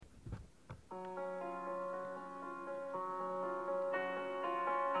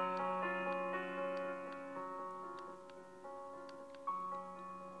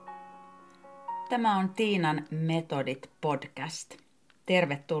Tämä on Tiinan metodit podcast.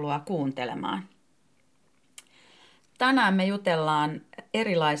 Tervetuloa kuuntelemaan. Tänään me jutellaan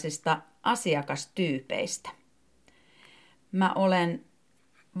erilaisista asiakastyypeistä. Mä olen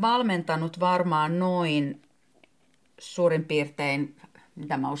valmentanut varmaan noin suurin piirtein,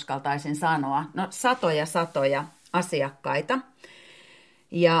 mitä mä uskaltaisin sanoa, satoja asiakkaita.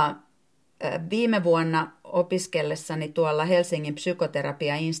 Ja viime vuonna opiskellessani tuolla Helsingin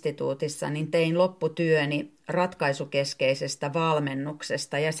psykoterapiainstituutissa niin tein lopputyöni ratkaisukeskeisestä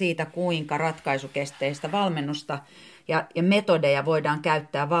valmennuksesta ja siitä, kuinka ratkaisukeskeistä valmennusta ja metodeja voidaan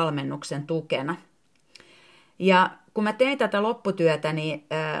käyttää valmennuksen tukena. Ja kun mä tein tätä lopputyötä, niin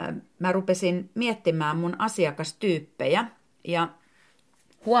mä rupesin miettimään mun asiakastyyppejä ja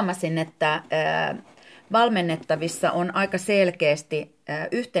huomasin, että valmennettavissa on aika selkeästi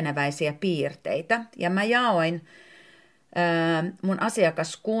yhteneväisiä piirteitä. Ja mä jaoin mun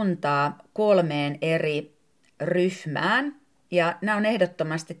asiakaskuntaa 3 eri ryhmään. Ja nämä on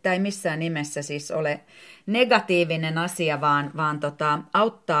ehdottomasti, tämä ei missään nimessä siis ole negatiivinen asia, vaan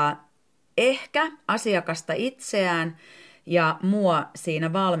auttaa ehkä asiakasta itseään ja mua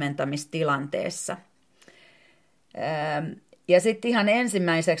siinä valmentamistilanteessa. Ja sitten ihan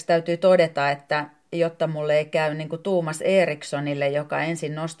ensimmäiseksi täytyy todeta, että jotta mulle ei käy niin kuin Thomas Erikssonille, joka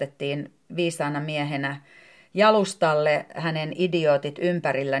ensin nostettiin viisaana miehenä jalustalle hänen Idiootit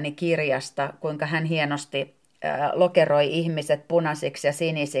ympärilläni -kirjasta, kuinka hän hienosti lokeroi ihmiset punaisiksi ja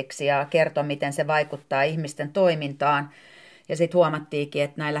sinisiksi ja kertoi, miten se vaikuttaa ihmisten toimintaan. Ja sitten huomattiinkin,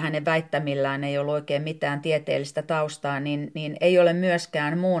 että näillä hänen väittämillään ei ollut oikein mitään tieteellistä taustaa, niin ei ole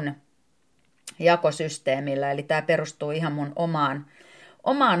myöskään mun jakosysteemillä. Eli tämä perustuu ihan mun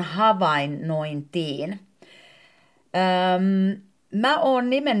omaan havainnointiin. Mä oon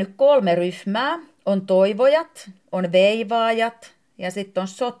nimennyt 3 ryhmää. On toivojat, on veivaajat ja sitten on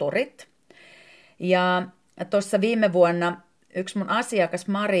soturit. Ja tuossa viime vuonna yksi mun asiakas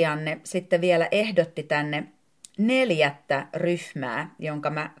Marianne sitten vielä ehdotti tänne 4. ryhmää, jonka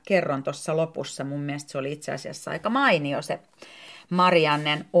mä kerron tuossa lopussa. Mun mielestä se oli itse asiassa aika mainio se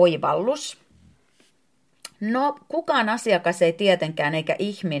Mariannen oivallus. No, kukaan asiakas ei tietenkään eikä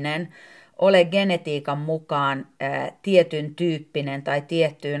ihminen ole genetiikan mukaan tietyn tyyppinen tai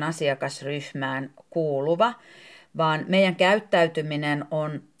tiettyyn asiakasryhmään kuuluva, vaan meidän käyttäytyminen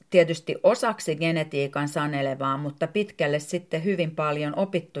on tietysti osaksi genetiikan sanelevaa, mutta pitkälle sitten hyvin paljon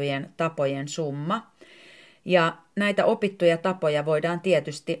opittujen tapojen summa. Ja näitä opittuja tapoja voidaan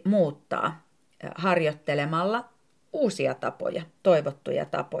tietysti muuttaa harjoittelemalla uusia tapoja, toivottuja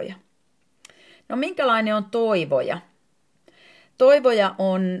tapoja. No, minkälainen on toivoja? Toivoja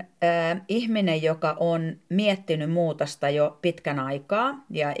on ihminen, joka on miettinyt muutosta jo pitkän aikaa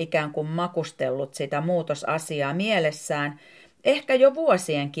ja ikään kuin makustellut sitä muutosasiaa mielessään ehkä jo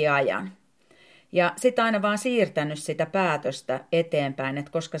vuosienkin ajan. Ja sitten aina vaan siirtänyt sitä päätöstä eteenpäin,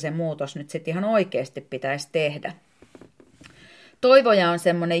 että koska se muutos nyt sitten ihan oikeasti pitäisi tehdä. Toivoja on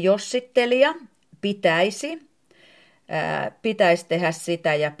semmoinen jossittelija, pitäisi tehdä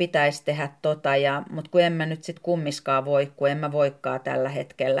sitä ja pitäisi tehdä tota, mutta kun en mä nyt sitten kummiskaan voi, kun en mä voikaan tällä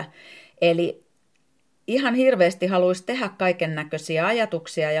hetkellä. Eli ihan hirveästi haluaisi tehdä kaiken näköisiä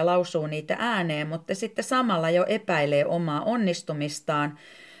ajatuksia ja lausuu niitä ääneen, mutta sitten samalla jo epäilee omaa onnistumistaan,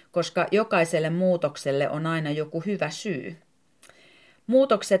 koska jokaiselle muutokselle on aina joku hyvä syy.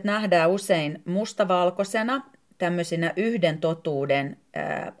 Muutokset nähdään usein mustavalkoisena, tämmöisinä yhden totuuden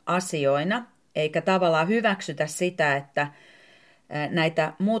asioina, eikä tavallaan hyväksytä sitä, että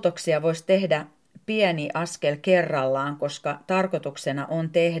näitä muutoksia voisi tehdä pieni askel kerrallaan, koska tarkoituksena on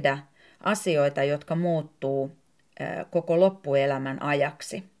tehdä asioita, jotka muuttuu koko loppuelämän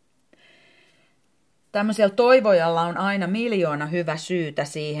ajaksi. Tämmöisellä toivojalla on aina miljoona hyvä syytä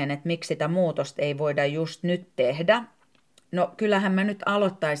siihen, että miksi sitä muutosta ei voida just nyt tehdä. No, kyllähän mä nyt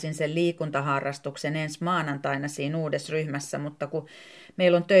aloittaisin sen liikuntaharrastuksen ensi maanantaina siinä uudessa ryhmässä, mutta kun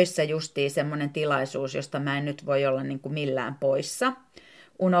meillä on töissä justiin semmoinen tilaisuus, josta mä en nyt voi olla niin kuin millään poissa,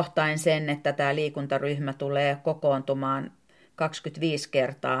 unohtaen sen, että tämä liikuntaryhmä tulee kokoontumaan 25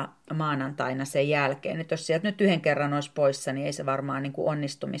 kertaa maanantaina sen jälkeen. Nyt jos sieltä nyt 1 kerran olisi poissa, niin ei se varmaan niin kuin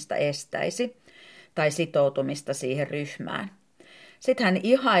onnistumista estäisi tai sitoutumista siihen ryhmään. Sitten hän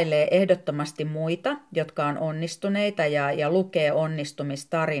ihailee ehdottomasti muita, jotka on onnistuneita ja lukee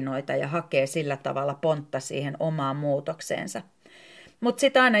onnistumistarinoita ja hakee sillä tavalla pontta siihen omaan muutokseensa. Mutta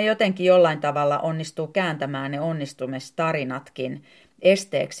sitten aina jotenkin jollain tavalla onnistuu kääntämään ne onnistumistarinatkin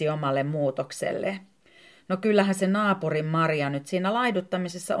esteeksi omalle muutokselle. No kyllähän se naapurin Maria nyt siinä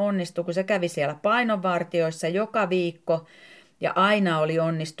laihduttamisessa onnistui, kun se kävi siellä painonvartioissa joka viikko ja aina oli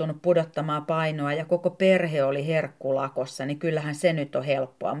onnistunut pudottamaan painoa ja koko perhe oli herkkulakossa, niin kyllähän se nyt on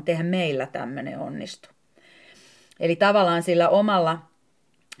helppoa, mutta eihän meillä tämmöinen onnistu. Eli tavallaan sillä omalla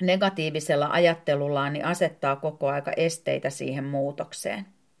negatiivisella ajattelullaan niin asettaa koko aika esteitä siihen muutokseen.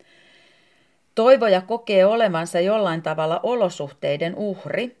 Toivoja kokee olevansa jollain tavalla olosuhteiden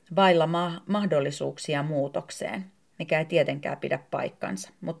uhri vailla mahdollisuuksia muutokseen, mikä ei tietenkään pidä paikkansa,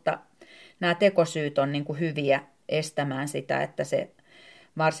 mutta nämä tekosyyt on niin kuin hyviä estämään sitä, että se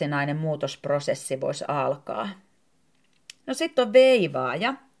varsinainen muutosprosessi voisi alkaa. No sitten on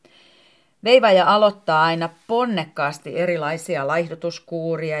veivaaja. Veivaaja aloittaa aina ponnekkaasti erilaisia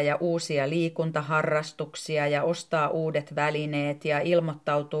laihdutuskuuria ja uusia liikuntaharrastuksia ja ostaa uudet välineet ja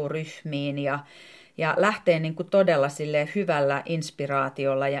ilmoittautuu ryhmiin ja lähtee niin kuin todella silleen hyvällä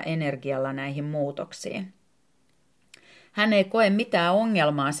inspiraatiolla ja energialla näihin muutoksiin. Hän ei koe mitään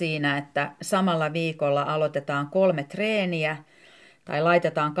ongelmaa siinä, että samalla viikolla aloitetaan 3 treeniä tai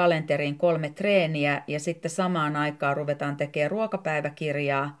laitetaan kalenteriin 3 treeniä ja sitten samaan aikaan ruvetaan tekemään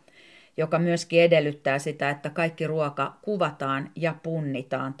ruokapäiväkirjaa, joka myöskin edellyttää sitä, että kaikki ruoka kuvataan ja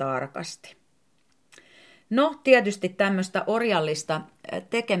punnitaan tarkasti. No tietysti tämmöistä orjallista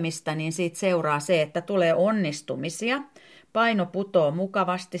tekemistä, niin siitä seuraa se, että tulee onnistumisia. Paino putoo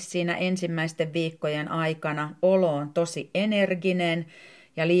mukavasti siinä ensimmäisten viikkojen aikana, olo on tosi energinen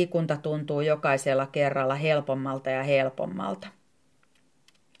ja liikunta tuntuu jokaisella kerralla helpommalta ja helpommalta.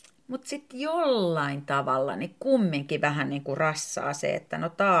 Mutta sitten jollain tavalla niin kumminkin vähän niin kuin rassaa se, että no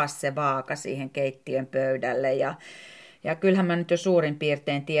taas se vaaka siihen keittiön pöydälle. Ja kyllähän mä nyt jo suurin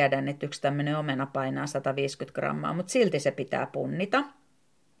piirtein tiedän, että yksi tämmöinen omena painaa 150 grammaa, mutta silti se pitää punnita.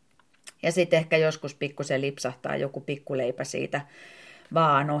 Ja sitten ehkä joskus pikkusen lipsahtaa joku pikkuleipä siitä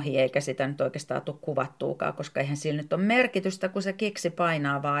vaan ohi, eikä sitä nyt oikeastaan tule kuvattuukaan, koska eihän sillä nyt ole merkitystä, kun se kiksi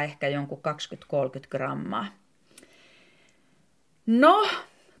painaa vaan ehkä jonkun 20-30 grammaa. No,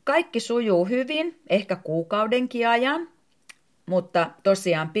 kaikki sujuu hyvin, ehkä kuukaudenkin ajan, mutta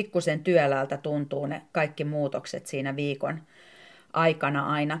tosiaan pikkusen työläältä tuntuu ne kaikki muutokset siinä viikon aikana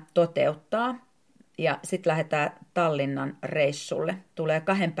aina toteuttaa. Ja sitten lähdetään Tallinnan reissulle. Tulee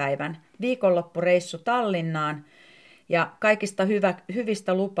 2 päivän viikonloppureissu Tallinnaan ja kaikista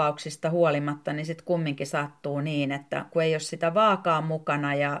hyvistä lupauksista huolimatta, niin sitten kumminkin sattuu niin, että kun ei ole sitä vaakaa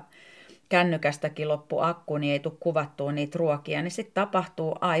mukana ja kännykästäkin loppu akku, niin ei tule kuvattua niitä ruokia, niin sitten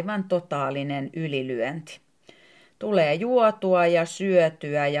tapahtuu aivan totaalinen ylilyönti. Tulee juotua ja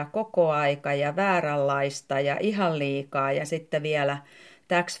syötyä ja koko aika ja vääränlaista ja ihan liikaa ja sitten vielä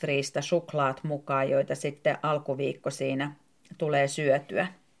tax-freestä suklaat mukaan, joita sitten alkuviikko siinä tulee syötyä.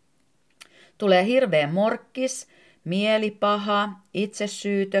 Tulee hirveä morkkis, mielipaha,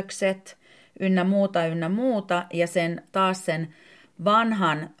 itsesyytökset, ynnä muuta, ja sen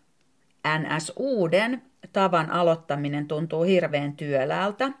vanhan NS-uuden tavan aloittaminen tuntuu hirveän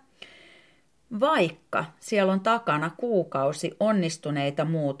työläältä. Vaikka siellä on takana kuukausi onnistuneita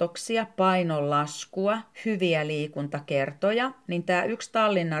muutoksia, painonlaskua, hyviä liikuntakertoja, niin tämä yksi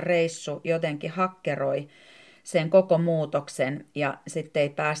Tallinnan reissu jotenkin hakkeroi sen koko muutoksen ja sitten ei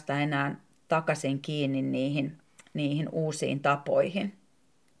päästä enää takaisin kiinni niihin uusiin tapoihin.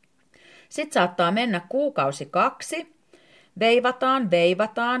 Sitten saattaa mennä kuukausi 2,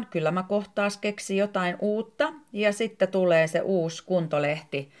 veivataan, kyllä mä kohtaas keksin jotain uutta ja sitten tulee se uusi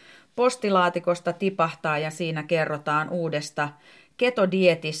kuntolehti. Postilaatikosta tipahtaa ja siinä kerrotaan uudesta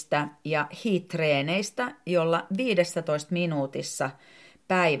ketodietistä ja HIIT-treeneistä, jolla 15 minuutissa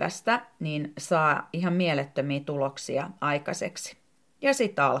päivästä niin saa ihan mielettömiä tuloksia aikaiseksi. Ja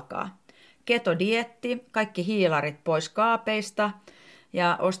sitten alkaa ketodietti, kaikki hiilarit pois kaapeista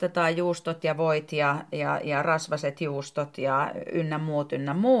ja ostetaan juustot ja voit ja rasvaset juustot ja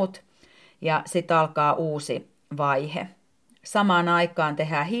ynnä muut. Ja sitten alkaa uusi vaihe. Samaan aikaan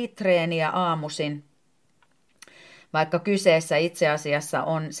tehdään HIIT-treeniä aamuisin, vaikka kyseessä itse asiassa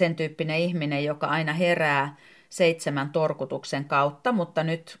on sen tyyppinen ihminen, joka aina herää 7 torkutuksen kautta, mutta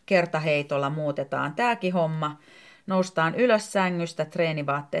nyt kertaheitolla muutetaan tämäkin homma. Noustaan ylös sängystä,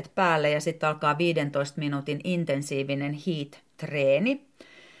 treenivaatteet päälle ja sitten alkaa 15 minuutin intensiivinen HIIT-treeni,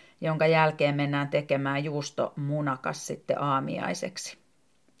 jonka jälkeen mennään tekemään juustomunakas sitten aamiaiseksi.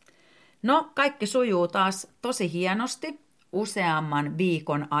 No, kaikki sujuu taas tosi hienosti useamman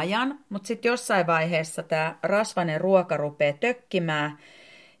viikon ajan, mutta sitten jossain vaiheessa tämä rasvainen ruoka rupeaa tökkimään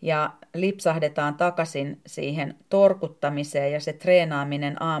ja lipsahdetaan takaisin siihen torkuttamiseen ja se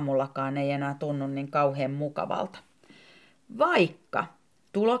treenaaminen aamullakaan ei enää tunnu niin kauhean mukavalta. Vaikka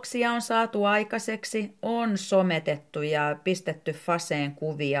tuloksia on saatu aikaiseksi, on sometettu ja pistetty faseen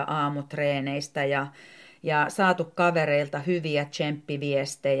kuvia aamutreeneistä ja saatu kavereilta hyviä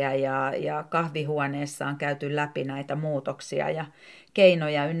tsemppiviestejä ja kahvihuoneessa on käyty läpi näitä muutoksia ja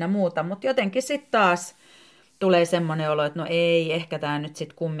keinoja ynnä muuta, mutta jotenkin sitten taas tulee semmoinen olo, että no ei, ehkä tämä nyt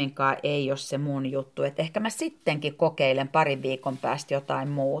sitten kumminkaan ei ole se mun juttu, että ehkä mä sittenkin kokeilen parin viikon päästä jotain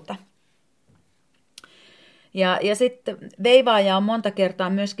muuta. Ja sitten veivaaja on monta kertaa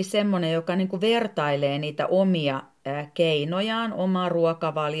myöskin semmoinen, joka niinku vertailee niitä omia keinojaan, omaa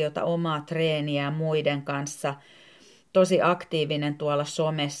ruokavaliota, omaa treeniä muiden kanssa. Tosi aktiivinen tuolla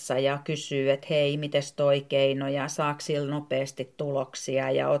somessa ja kysyy, että hei, mites toi keino ja saako sillä nopeasti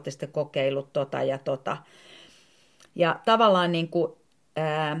tuloksia ja ootte sitten kokeillut tota ja tota. Ja tavallaan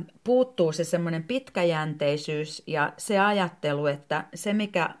puuttuu se semmoinen pitkäjänteisyys ja se ajattelu, että se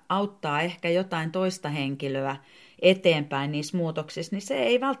mikä auttaa ehkä jotain toista henkilöä eteenpäin niissä muutoksissa, niin se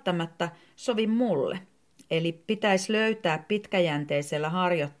ei välttämättä sovi mulle. Eli pitäisi löytää pitkäjänteisellä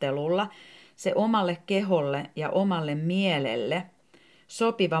harjoittelulla se omalle keholle ja omalle mielelle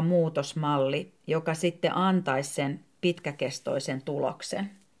sopiva muutosmalli, joka sitten antaisi sen pitkäkestoisen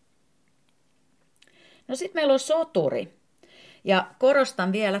tuloksen. No sitten meillä on soturi. Ja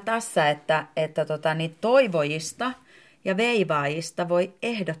korostan vielä tässä, että niitä toivojista ja veivaajista voi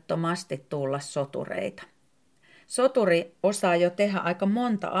ehdottomasti tulla sotureita. Soturi osaa jo tehdä aika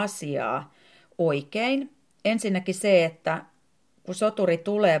monta asiaa oikein. Ensinnäkin se, että kun soturi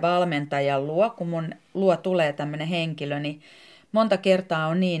tulee valmentajan luo, kun mun luo tulee tämmöinen henkilö, niin monta kertaa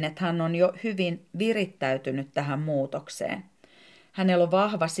on niin, että hän on jo hyvin virittäytynyt tähän muutokseen. Hänellä on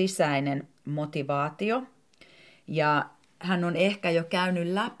vahva sisäinen motivaatio ja hän on ehkä jo käynyt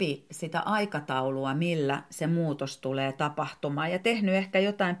läpi sitä aikataulua, millä se muutos tulee tapahtumaan ja tehnyt ehkä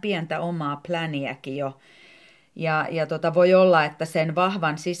jotain pientä omaa pläniäkin jo. Ja voi olla, että sen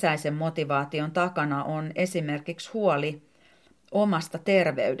vahvan sisäisen motivaation takana on esimerkiksi huoli omasta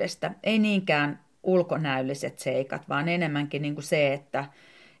terveydestä. Ei niinkään ulkonäölliset seikat, vaan enemmänkin niin kuin se,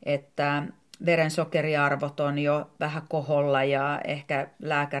 että verensokeriarvot on jo vähän koholla ja ehkä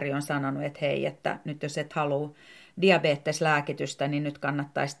lääkäri on sanonut, että hei, että nyt jos et halua diabeteslääkitystä, niin nyt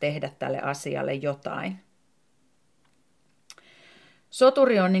kannattaisi tehdä tälle asialle jotain.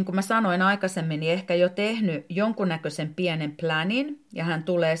 Soturi on, niin kuin mä sanoin aikaisemmin, niin ehkä jo tehnyt jonkunnäköisen pienen planin, ja hän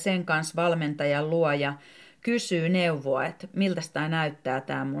tulee sen kanssa valmentajan luo ja kysyy neuvoa, että miltä tämä näyttää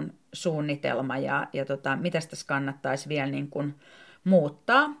tämä mun suunnitelma ja mitä tässä kannattaisi vielä niin kuin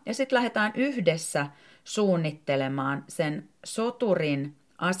muuttaa. Ja sitten lähdetään yhdessä suunnittelemaan sen soturin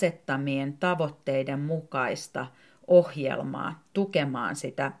asettamien tavoitteiden mukaista ohjelmaa, tukemaan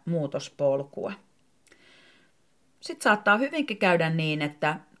sitä muutospolkua. Sitten saattaa hyvinkin käydä niin,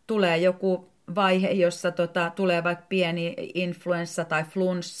 että tulee joku vaihe, jossa tulee vaikka pieni influenssa tai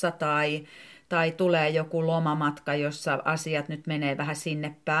flunssa tai tulee joku lomamatka, jossa asiat nyt menee vähän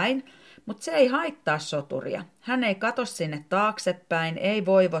sinne päin. Mutta se ei haittaa soturia. Hän ei katso sinne taaksepäin, ei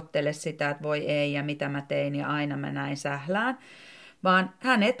voivottele sitä, että voi ei ja mitä mä tein ja aina mä näin sählään, vaan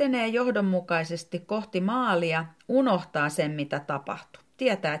hän etenee johdonmukaisesti kohti maalia, unohtaa sen mitä tapahtui.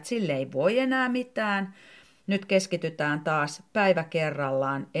 Tietää, että sille ei voi enää mitään. Nyt keskitytään taas päivä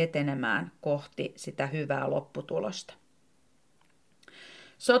kerrallaan etenemään kohti sitä hyvää lopputulosta.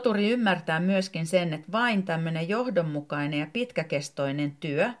 Soturi ymmärtää myöskin sen, että vain tämmöinen johdonmukainen ja pitkäkestoinen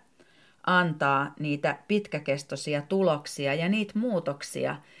työ antaa niitä pitkäkestoisia tuloksia ja niitä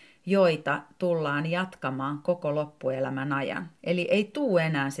muutoksia, joita tullaan jatkamaan koko loppuelämän ajan. Eli ei tule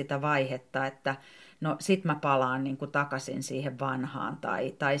enää sitä vaihetta, että no sit mä palaan niin kuin takaisin siihen vanhaan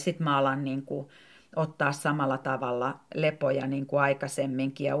tai sit mä alan niin kuin ottaa samalla tavalla lepoja niin kuin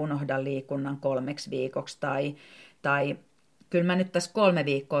aikaisemminkin ja unohda liikunnan 3 viikoksi tai kyllä mä nyt tässä 3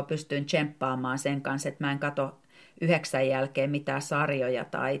 viikkoa pystyn tsemppaamaan sen kanssa, että mä en katso 9 jälkeen mitään sarjoja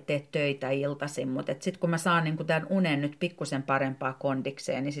tai tee töitä iltaisin, mutta sitten kun mä saan niin kuin tämän unen nyt pikkusen parempaa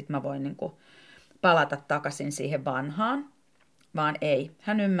kondikseen, niin sitten mä voin niin kuin palata takaisin siihen vanhaan, vaan ei.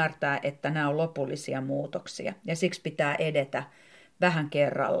 Hän ymmärtää, että nämä on lopullisia muutoksia ja siksi pitää edetä vähän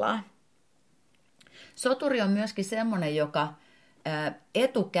kerrallaan. Soturi on myöskin semmoinen, joka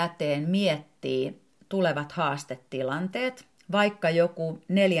etukäteen miettii tulevat haastetilanteet, vaikka joku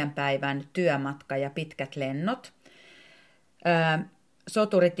 4 päivän työmatka ja pitkät lennot.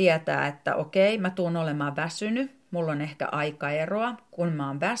 Soturi tietää, että okei, mä tuun olemaan väsynyt, mulla on ehkä aikaeroa. Kun mä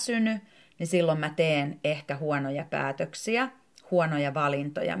oon väsynyt, niin silloin mä teen ehkä huonoja päätöksiä, huonoja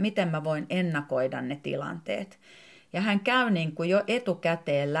valintoja. Miten mä voin ennakoida ne tilanteet? Ja hän käy niin kuin jo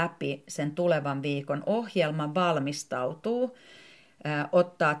etukäteen läpi sen tulevan viikon ohjelman, valmistautuu,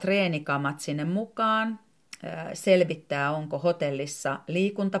 ottaa treenikamat sinne mukaan, selvittää, onko hotellissa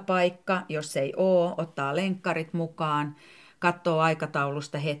liikuntapaikka, jos ei ole, ottaa lenkkarit mukaan, katsoa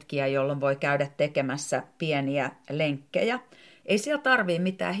aikataulusta hetkiä, jolloin voi käydä tekemässä pieniä lenkkejä. Ei siellä tarvii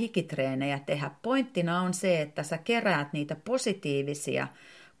mitään hikitreenejä tehdä. Pointtina on se, että sä keräät niitä positiivisia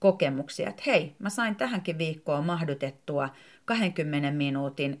kokemuksia, että hei, mä sain tähänkin viikkoon mahdutettua 20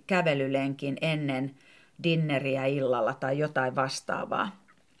 minuutin kävelylenkin ennen dinneriä illalla tai jotain vastaavaa.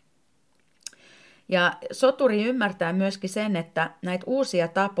 Ja soturi ymmärtää myöskin sen, että näitä uusia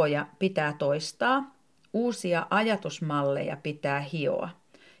tapoja pitää toistaa, uusia ajatusmalleja pitää hioa.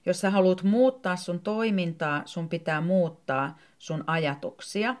 Jos sä haluat muuttaa sun toimintaa, sun pitää muuttaa sun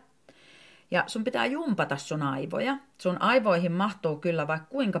ajatuksia. Ja sun pitää jumpata sun aivoja. Sun aivoihin mahtuu kyllä vaikka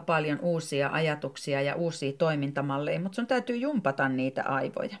kuinka paljon uusia ajatuksia ja uusia toimintamalleja, mutta sun täytyy jumpata niitä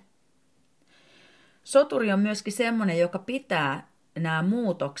aivoja. Soturi on myöskin semmoinen, joka pitää nämä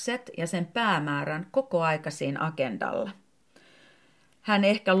muutokset ja sen päämäärän koko aika siinä agendalla. Hän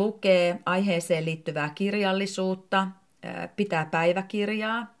ehkä lukee aiheeseen liittyvää kirjallisuutta, pitää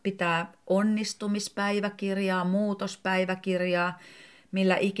päiväkirjaa, pitää onnistumispäiväkirjaa, muutospäiväkirjaa,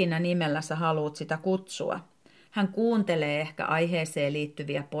 millä ikinä nimellä sä haluat sitä kutsua. Hän kuuntelee ehkä aiheeseen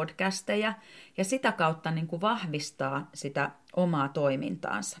liittyviä podcasteja ja sitä kautta niin kuin vahvistaa sitä omaa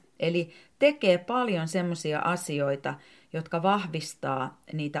toimintaansa. Eli tekee paljon semmoisia asioita, jotka vahvistaa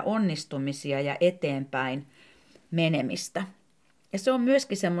niitä onnistumisia ja eteenpäin menemistä. Ja se on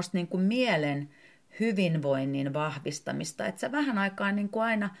myöskin semmoista niin kuin mielen hyvinvoinnin vahvistamista, että sä vähän aikaa niin kuin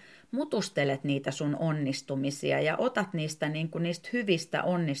aina mutustelet niitä sun onnistumisia ja otat niistä, niin kuin niistä hyvistä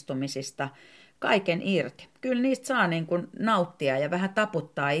onnistumisista kaiken irti. Kyllä niistä saa niin kuin nauttia ja vähän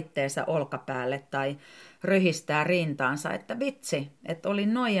taputtaa itteensä olkapäälle tai ryhistää rintaansa, että vitsi, että oli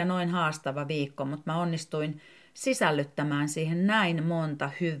noin ja noin haastava viikko, mutta mä onnistuin sisällyttämään siihen näin monta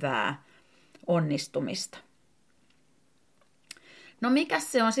hyvää onnistumista. No mikä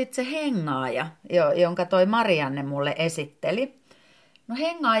se on sitten se hengaaja, jonka toi Marianne mulle esitteli? No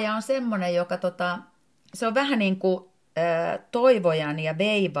hengaaja on semmoinen, joka se on vähän niin kuin toivojan ja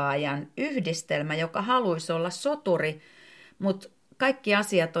veivaajan yhdistelmä, joka haluaisi olla soturi, mutta kaikki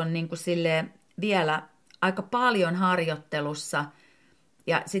asiat on niin kuin silleen vielä aika paljon harjoittelussa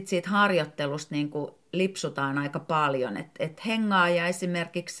ja sitten siitä harjoittelusta niin kuin lipsutaan aika paljon. Et hengaaja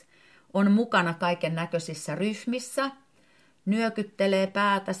esimerkiksi on mukana kaiken näköisissä ryhmissä, nyökyttelee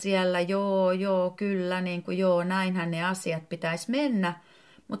päätä siellä, joo, kyllä, niin kuin joo, näinhän ne asiat pitäisi mennä,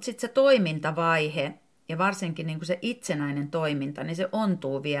 mutta sitten se toimintavaihe ja varsinkin niin kuin se itsenäinen toiminta, niin se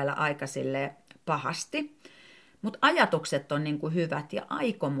ontuu vielä aika silleen pahasti. Mutta ajatukset on niin kuin hyvät ja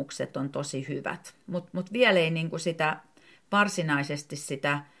aikomukset on tosi hyvät, mutta vielä ei niin kuin sitä varsinaisesti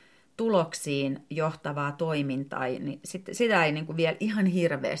sitä tuloksiin johtavaa toimintaa, niin sitä ei niin kuin vielä ihan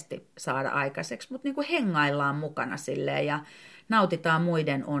hirveästi saada aikaiseksi, mutta niin kuin hengaillaan mukana silleen ja nautitaan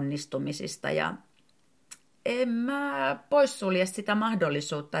muiden onnistumisista ja en mä poissulje sitä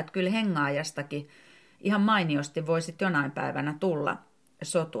mahdollisuutta, että kyllä hengaajastakin ihan mainiosti voisit jonain päivänä tulla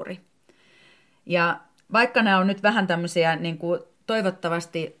soturi. Ja vaikka nämä on nyt vähän tämmöisiä, niin kuin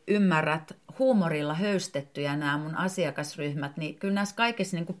toivottavasti ymmärrät, huumorilla höystettyjä nämä mun asiakasryhmät, niin kyllä näissä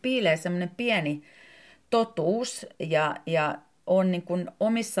kaikissa niin kuin piilee semmoinen pieni totuus ja on niin kuin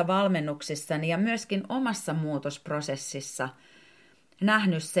omissa valmennuksissani ja myöskin omassa muutosprosessissa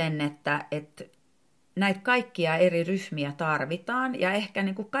nähnyt sen, että näitä kaikkia eri ryhmiä tarvitaan ja ehkä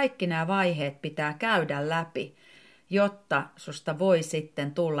niin kuin kaikki nämä vaiheet pitää käydä läpi, jotta susta voi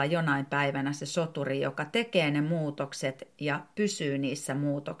sitten tulla jonain päivänä se soturi, joka tekee ne muutokset ja pysyy niissä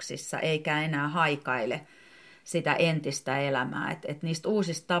muutoksissa, eikä enää haikaile sitä entistä elämää. Et niistä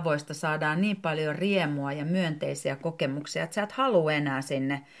uusista tavoista saadaan niin paljon riemua ja myönteisiä kokemuksia, että sä et halua enää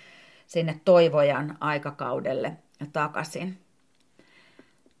sinne toivojan aikakaudelle takaisin.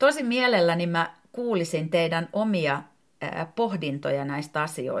 Tosi mielelläni mä kuulisin teidän omia pohdintoja näistä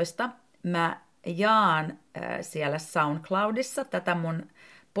asioista. Mä jaan siellä SoundCloudissa tätä mun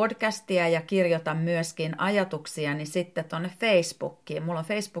podcastia ja kirjoitan myöskin ajatuksiani sitten tuonne Facebookiin. Mulla on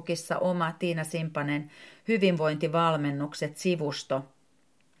Facebookissa oma Tiina Simpanen hyvinvointivalmennukset-sivusto,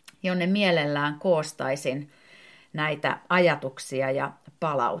 jonne mielellään koostaisin näitä ajatuksia ja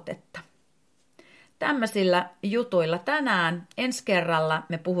palautetta. Tämmöisillä jutuilla tänään ensi kerralla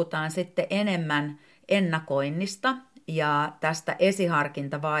me puhutaan sitten enemmän ennakoinnista ja tästä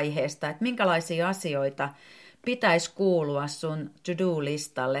esiharkintavaiheesta, että minkälaisia asioita pitäisi kuulua sun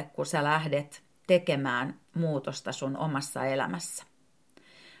to-do-listalle, kun sä lähdet tekemään muutosta sun omassa elämässä.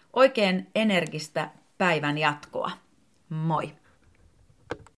 Oikein energistä päivän jatkoa. Moi!